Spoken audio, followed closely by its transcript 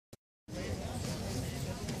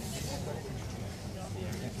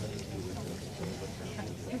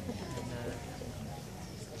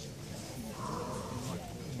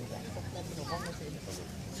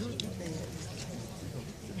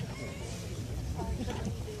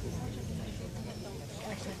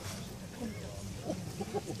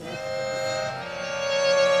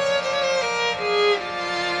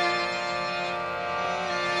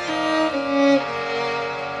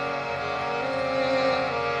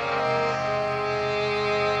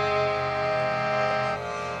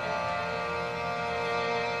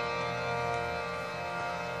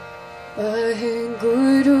आहे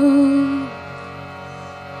गुरु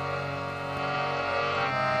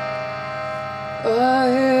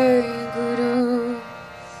आहे गुरु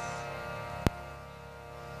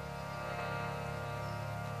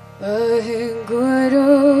आहे गुरु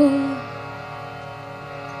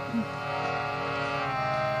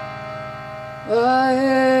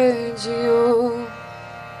आहे जियो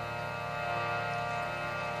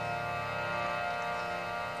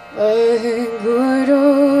आहे गुरु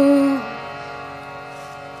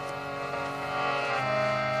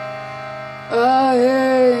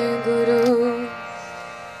आहे गुरु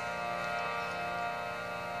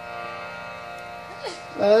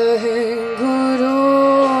आहे गुरु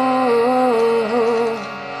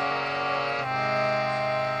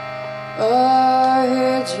आहे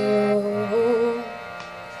जियो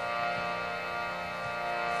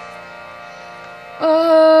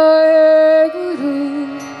आहे गुरु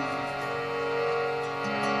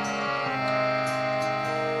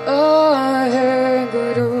आहे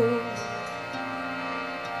गुरु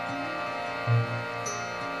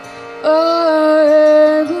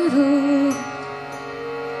आहे गुरु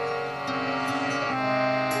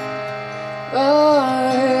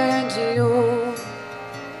आहे जियो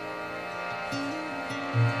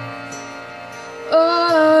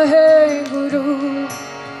आहे गुरु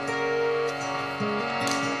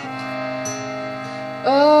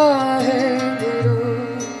आहे गुरु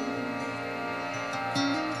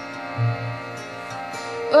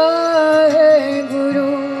आहे गुरु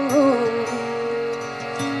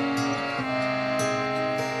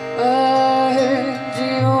आहे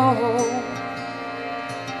जियो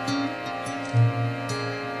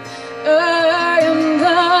I am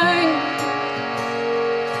thine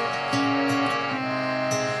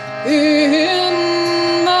in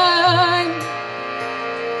thine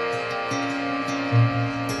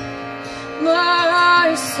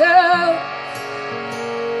myself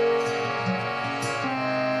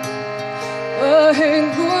ahe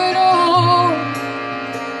guru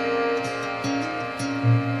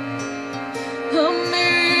hum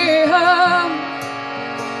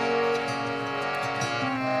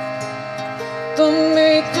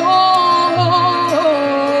tumhe to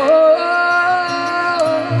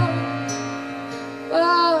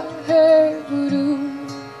ahe guru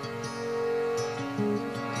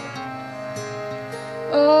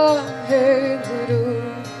ahe guru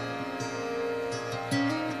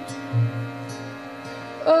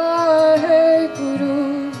ahe guru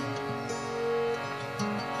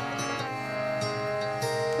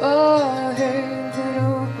ahe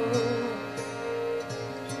guru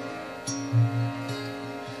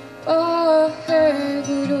ahe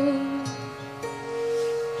guru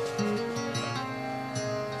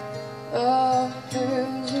ahe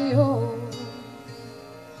jiyo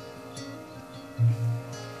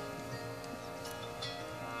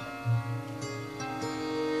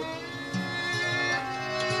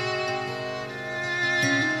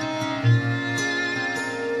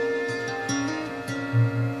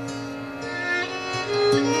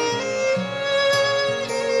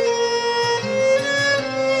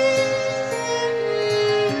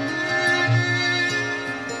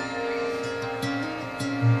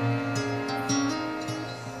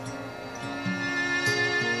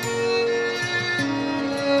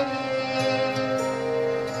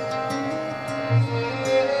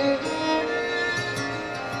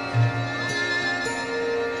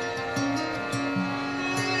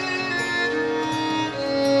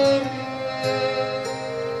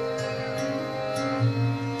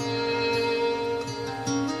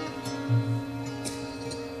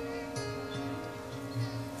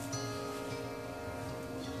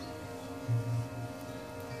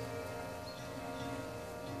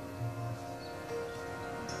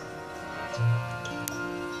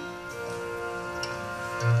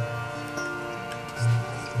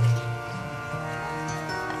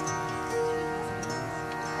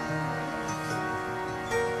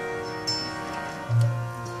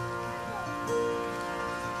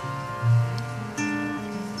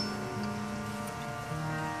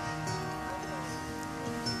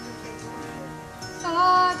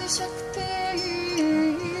Shakti,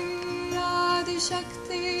 Adi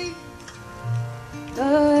Shakti,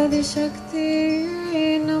 Adi Shakti,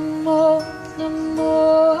 Namo, Namo,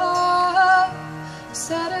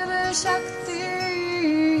 Sarva Shakti,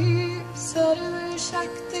 Sarva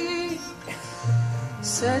Shakti,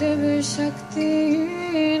 Sarva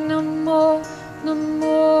Shakti, Namo,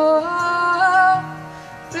 Namo,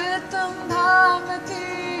 Pritam Bhagavati,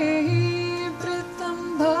 Pritam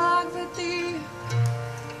Bhagavati.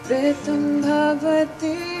 Pritam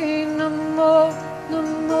Bhagavati Namo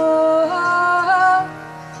Namo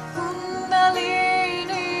Kundalini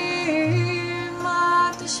Kundalini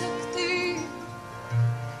Mata Shakti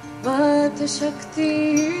Mata Shakti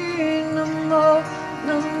Namo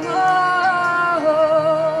Namo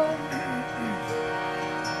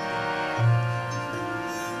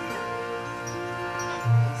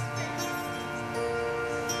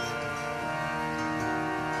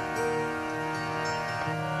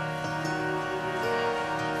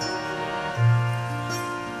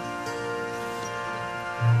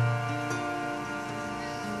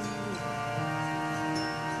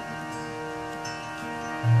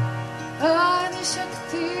Adi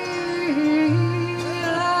Shakti,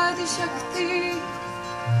 Adi Shakti,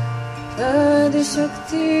 Adi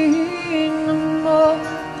Shakti, Namo,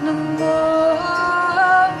 Namo,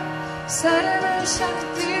 Sarva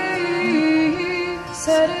Shakti,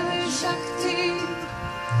 Sarva Shakti,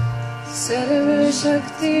 Sarva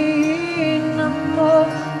Shakti, Namo,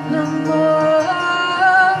 Namo,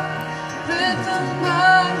 Pratam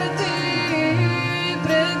Bhagavati,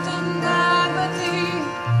 Pratam Bhagavati,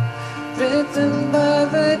 Pratam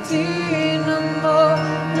Bhagavati, Namo,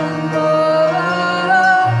 Namo,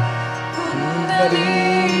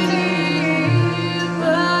 Kundalini,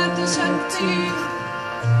 Mata Shakti,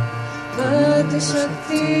 Mata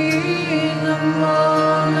Shakti, Namo,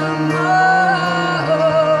 Namo.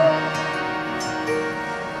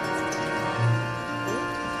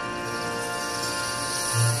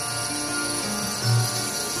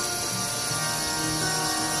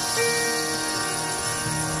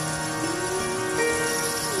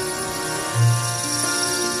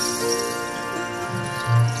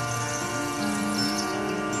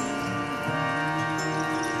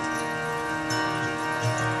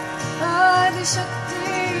 Adi Shakti,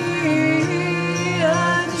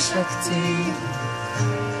 Adi Shakti,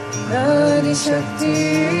 Adi Shakti,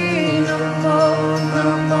 Namo,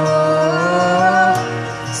 Namo,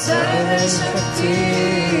 Sarva Shakti,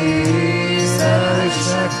 Sarva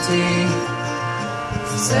Shakti,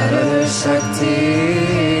 Sarva Shakti,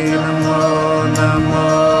 Namo, Namo,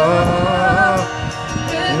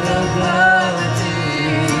 Pratam Bhagavati,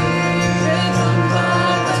 Pratam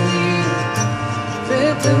Bhagavati,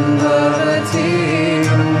 Pratam Bhagavati,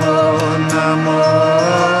 Namo, Namo,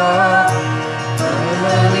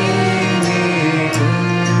 Kundalini,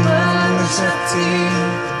 Mata Shakti,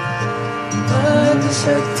 Mata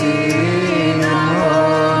Shakti, Namo,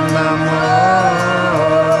 Namo.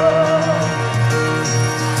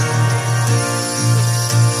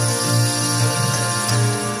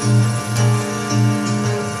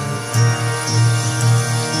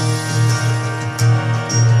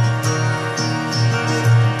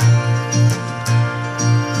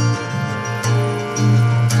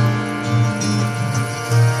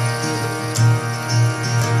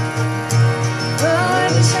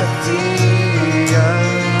 Adi Shakti,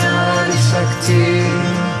 Adi Shakti,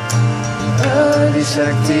 Adi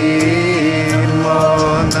Shakti, Namo,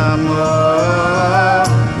 Namo,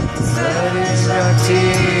 Sarva Shakti,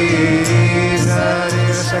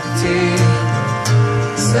 Sarva Shakti,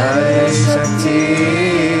 Sarva Shakti,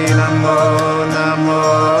 Namo, Namo,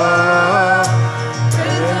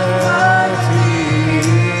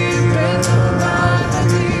 Pratam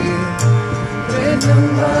Bhagavati, Pratam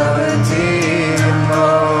Bhagavati, Namo,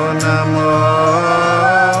 Namo,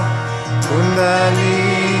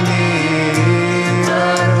 Kundalini,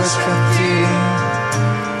 Mata Shakti,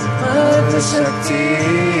 Mata Shakti,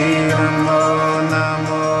 Namo,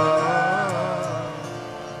 Namo.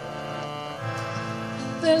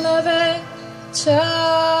 Beloved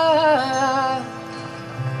child,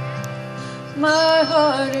 my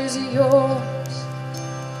heart is yours.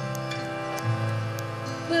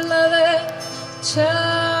 Beloved child,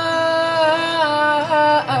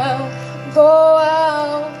 go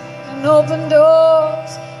out and open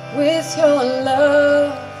doors with your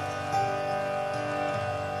love,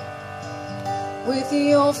 with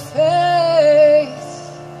your faith,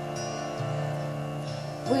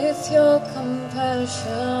 with your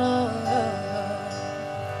compassion,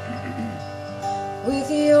 with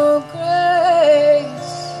your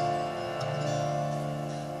grace,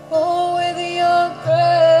 oh, with your grace.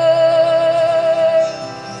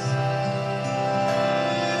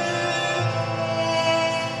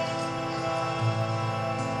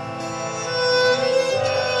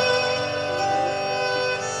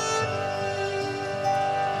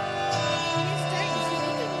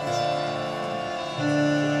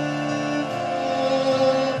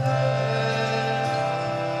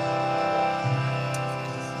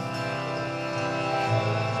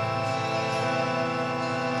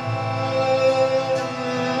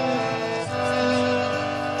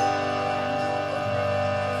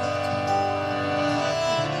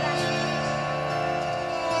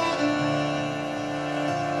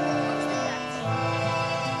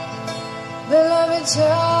 beloved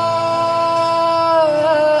child,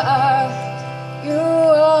 you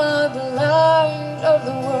are the light of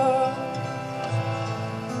the world.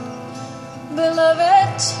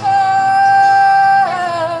 Beloved child,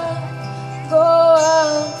 go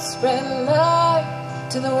out, spread light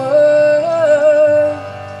to the world.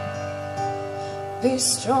 Be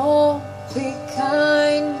strong, be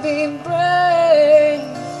kind, be brave.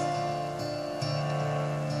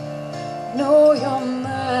 Know your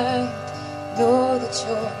mind, know that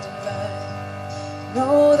you're divine.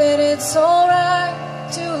 Know that it's alright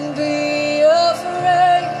to be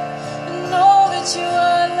afraid. And know that you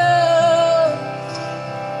are loved.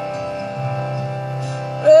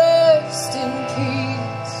 Rest in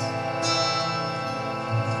peace.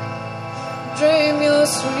 Dream your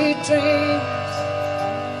sweet dreams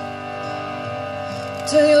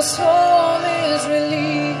till your soul is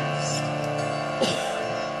released.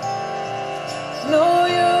 Know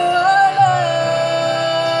you are loved.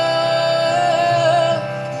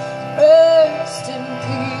 Rest in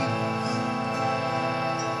peace.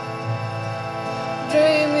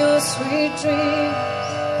 Dream your sweet dreams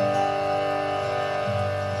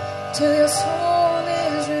till your soul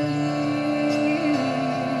is released.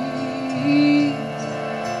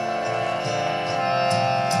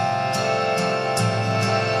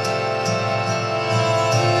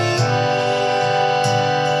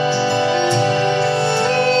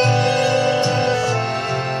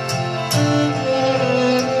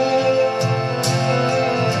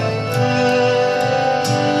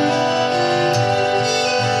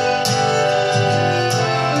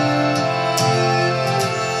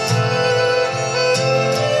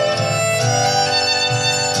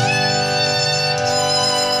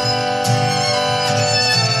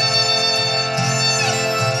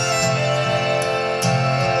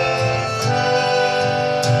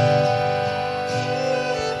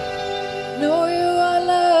 Know you are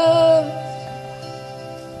loved.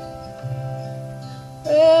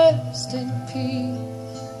 Rest in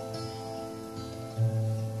peace.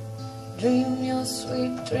 Dream your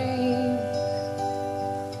sweet dreams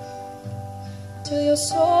till your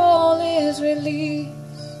soul is released.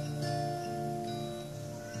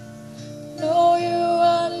 Know you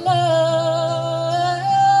are loved.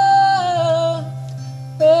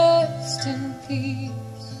 Rest in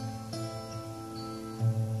peace.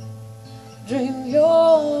 Dream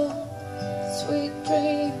your sweet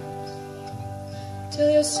dreams till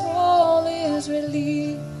your soul is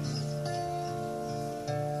released.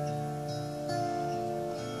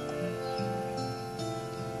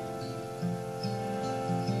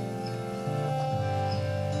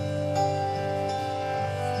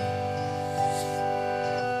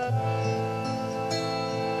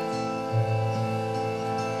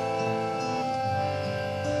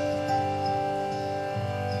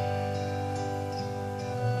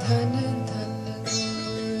 धन धन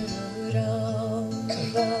गुरु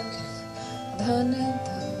रामदास, धन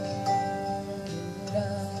धन गुरु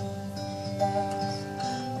रामदास,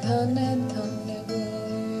 धन धन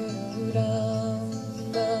गुरु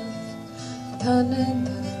रामदास, धन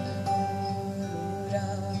धन गुरु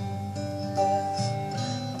रामदास,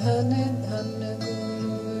 धन धन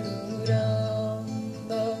गुरु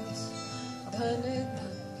रामदास, धन धन